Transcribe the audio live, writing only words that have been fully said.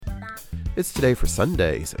It's today for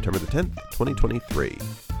Sunday, September the 10th, 2023.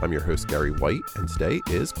 I'm your host, Gary White, and today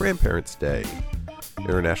is Grandparents' Day,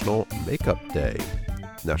 International Makeup Day,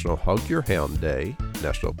 National Hug Your Hound Day,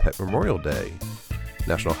 National Pet Memorial Day,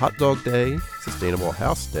 National Hot Dog Day, Sustainable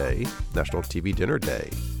House Day, National TV Dinner Day,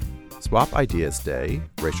 Swap Ideas Day,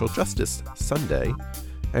 Racial Justice Sunday,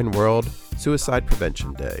 and World Suicide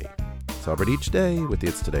Prevention Day. Celebrate each day with the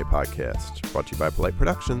It's Today podcast, brought to you by Polite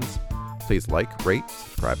Productions. Please like, rate,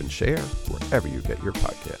 subscribe, and share wherever you get your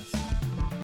podcasts.